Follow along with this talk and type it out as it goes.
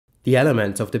The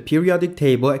elements of the periodic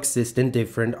table exist in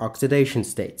different oxidation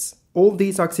states. All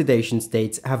these oxidation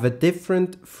states have a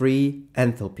different free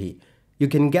enthalpy. You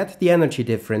can get the energy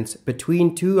difference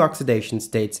between two oxidation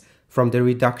states from the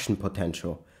reduction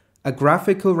potential. A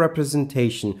graphical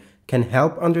representation can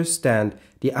help understand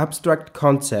the abstract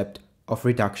concept of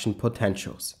reduction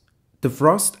potentials. The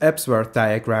Frost-Ebsworth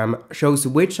diagram shows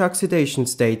which oxidation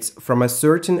states from a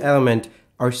certain element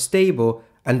are stable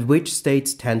and which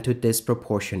states tend to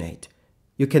disproportionate.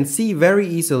 You can see very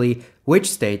easily which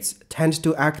states tend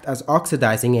to act as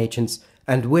oxidizing agents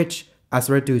and which as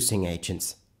reducing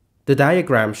agents. The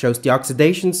diagram shows the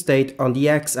oxidation state on the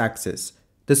x-axis.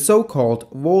 The so-called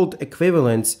volt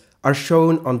equivalents are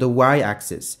shown on the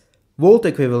y-axis. Volt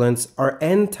equivalents are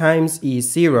N times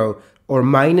E0 or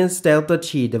minus delta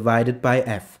G divided by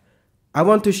F. I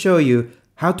want to show you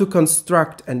how to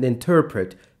construct and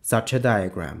interpret such a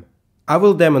diagram. I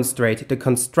will demonstrate the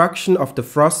construction of the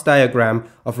Frost diagram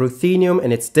of ruthenium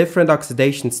in its different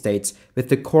oxidation states with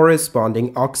the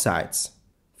corresponding oxides.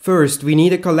 First, we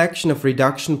need a collection of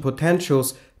reduction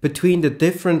potentials between the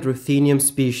different ruthenium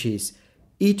species.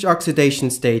 Each oxidation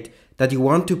state that you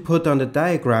want to put on the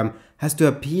diagram has to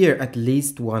appear at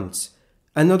least once.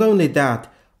 And not only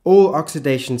that, all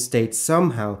oxidation states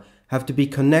somehow have to be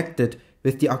connected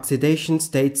with the oxidation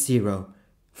state 0.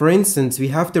 For instance, we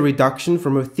have the reduction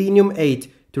from ruthenium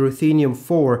 8 to ruthenium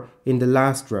 4 in the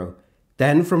last row,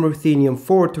 then from ruthenium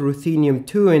 4 to ruthenium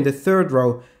 2 in the third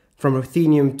row. From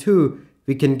ruthenium 2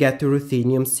 we can get to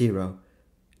ruthenium 0.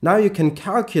 Now you can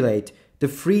calculate the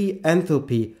free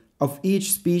enthalpy of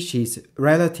each species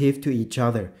relative to each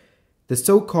other, the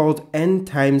so-called N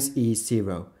times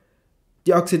E0.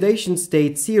 The oxidation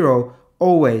state 0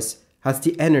 always has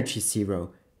the energy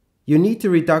 0. You need the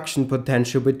reduction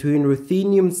potential between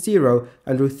ruthenium 0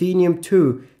 and ruthenium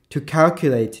 2 to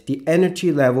calculate the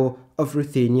energy level of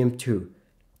ruthenium 2.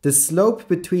 The slope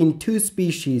between two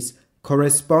species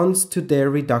corresponds to their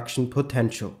reduction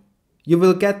potential. You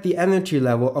will get the energy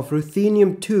level of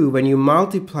ruthenium 2 when you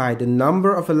multiply the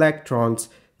number of electrons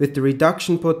with the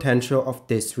reduction potential of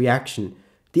this reaction.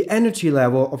 The energy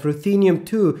level of ruthenium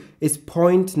 2 is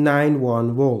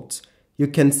 0.91 volts. You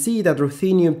can see that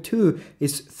ruthenium 2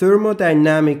 is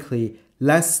thermodynamically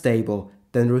less stable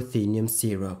than ruthenium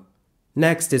 0.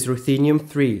 Next is ruthenium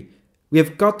 3. We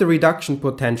have got the reduction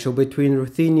potential between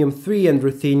ruthenium 3 and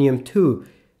ruthenium 2.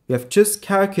 We have just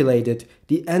calculated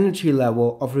the energy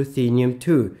level of ruthenium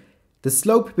 2. The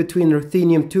slope between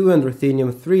ruthenium 2 and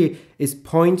ruthenium 3 is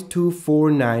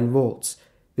 0.249 volts.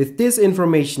 With this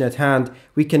information at hand,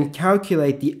 we can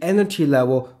calculate the energy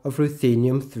level of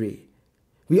ruthenium 3.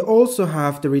 We also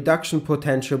have the reduction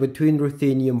potential between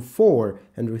ruthenium 4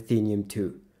 and ruthenium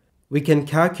 2. We can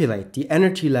calculate the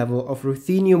energy level of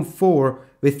ruthenium 4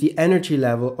 with the energy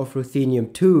level of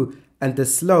ruthenium 2 and the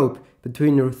slope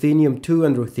between ruthenium 2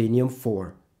 and ruthenium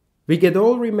 4. We get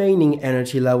all remaining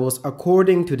energy levels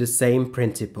according to the same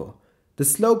principle. The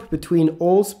slope between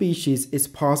all species is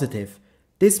positive.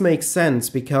 This makes sense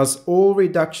because all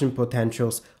reduction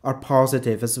potentials are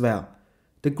positive as well.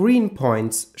 The green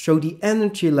points show the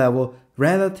energy level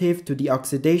relative to the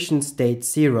oxidation state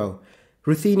 0.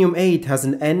 Ruthenium 8 has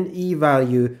an Ne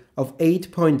value of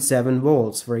 8.7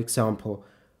 volts, for example.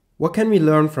 What can we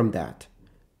learn from that?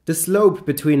 The slope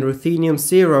between ruthenium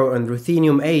 0 and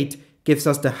ruthenium 8 gives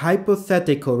us the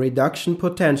hypothetical reduction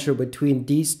potential between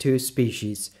these two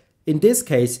species. In this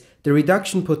case, the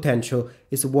reduction potential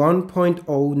is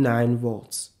 1.09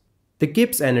 volts. The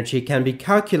Gibbs energy can be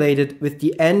calculated with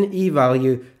the Ne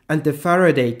value and the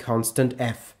Faraday constant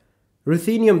F.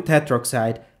 Ruthenium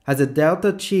tetroxide has a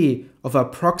delta G of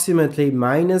approximately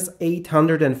minus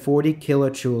 840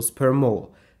 kilojoules per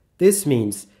mole. This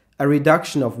means a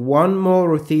reduction of 1 mole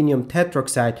ruthenium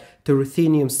tetroxide to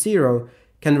ruthenium 0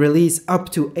 can release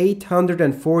up to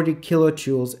 840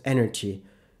 kilojoules energy.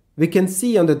 We can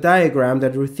see on the diagram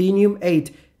that ruthenium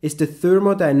 8 is the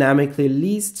thermodynamically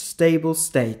least stable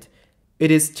state. It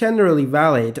is generally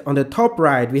valid. On the top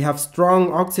right we have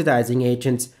strong oxidizing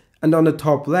agents and on the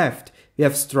top left we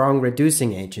have strong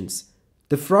reducing agents.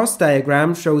 The Frost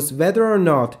diagram shows whether or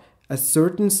not a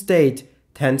certain state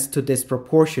tends to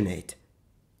disproportionate.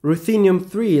 Ruthenium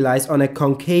 3 lies on a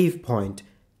concave point.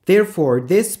 Therefore,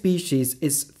 this species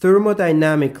is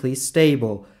thermodynamically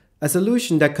stable. A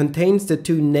solution that contains the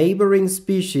two neighboring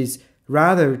species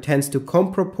rather tends to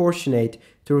comproportionate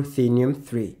to ruthenium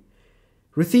 3.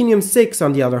 Ruthenium 6,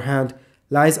 on the other hand,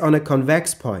 lies on a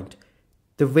convex point.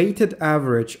 The weighted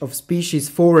average of species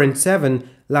 4 and 7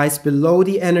 lies below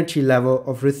the energy level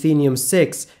of ruthenium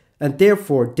 6, and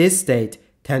therefore this state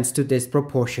tends to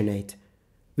disproportionate.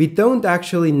 We don't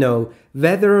actually know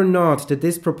whether or not the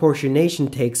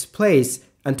disproportionation takes place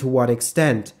and to what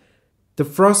extent. The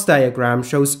Frost diagram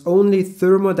shows only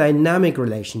thermodynamic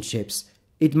relationships.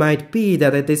 It might be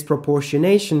that a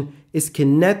disproportionation is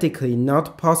kinetically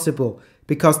not possible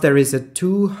because there is a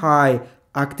too high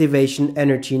activation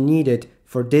energy needed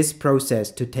for this process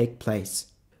to take place.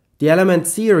 The element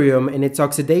cerium in its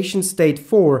oxidation state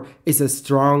 4 is a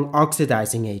strong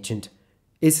oxidizing agent.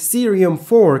 Is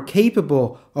cerium-4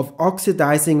 capable of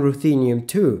oxidizing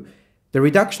ruthenium-2? The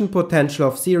reduction potential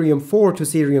of cerium-4 to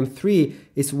cerium-3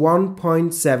 is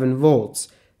 1.7 volts.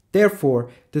 Therefore,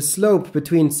 the slope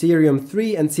between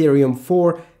cerium-3 and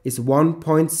cerium-4 is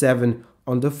 1.7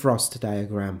 on the Frost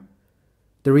diagram.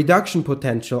 The reduction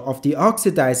potential of the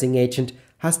oxidizing agent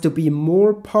has to be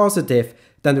more positive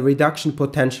than the reduction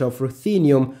potential of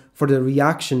ruthenium for the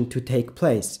reaction to take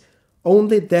place.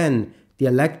 Only then the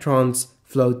electrons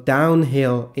flow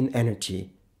downhill in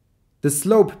energy. The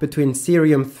slope between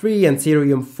cerium-3 and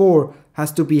cerium-4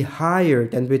 has to be higher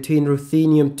than between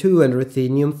ruthenium-2 and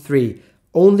ruthenium-3.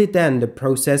 Only then the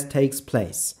process takes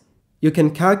place. You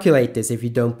can calculate this if you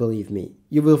don't believe me.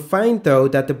 You will find though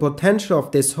that the potential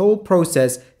of this whole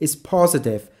process is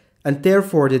positive and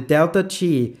therefore the delta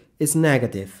G is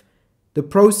negative. The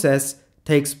process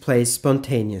takes place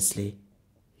spontaneously.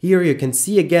 Here you can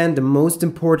see again the most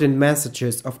important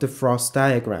messages of the Frost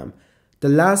diagram. The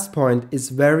last point is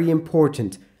very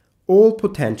important. All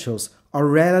potentials are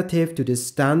relative to the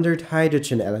standard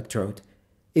hydrogen electrode.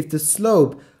 If the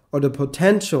slope or the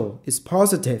potential is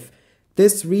positive,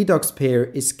 this redox pair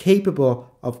is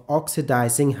capable of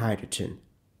oxidizing hydrogen.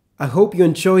 I hope you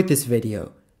enjoyed this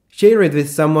video. Share it with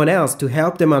someone else to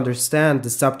help them understand the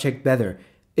subject better.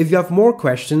 If you have more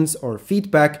questions or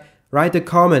feedback, write a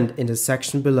comment in the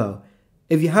section below.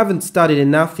 If you haven't studied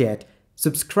enough yet,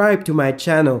 subscribe to my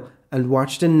channel and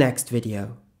watch the next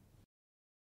video.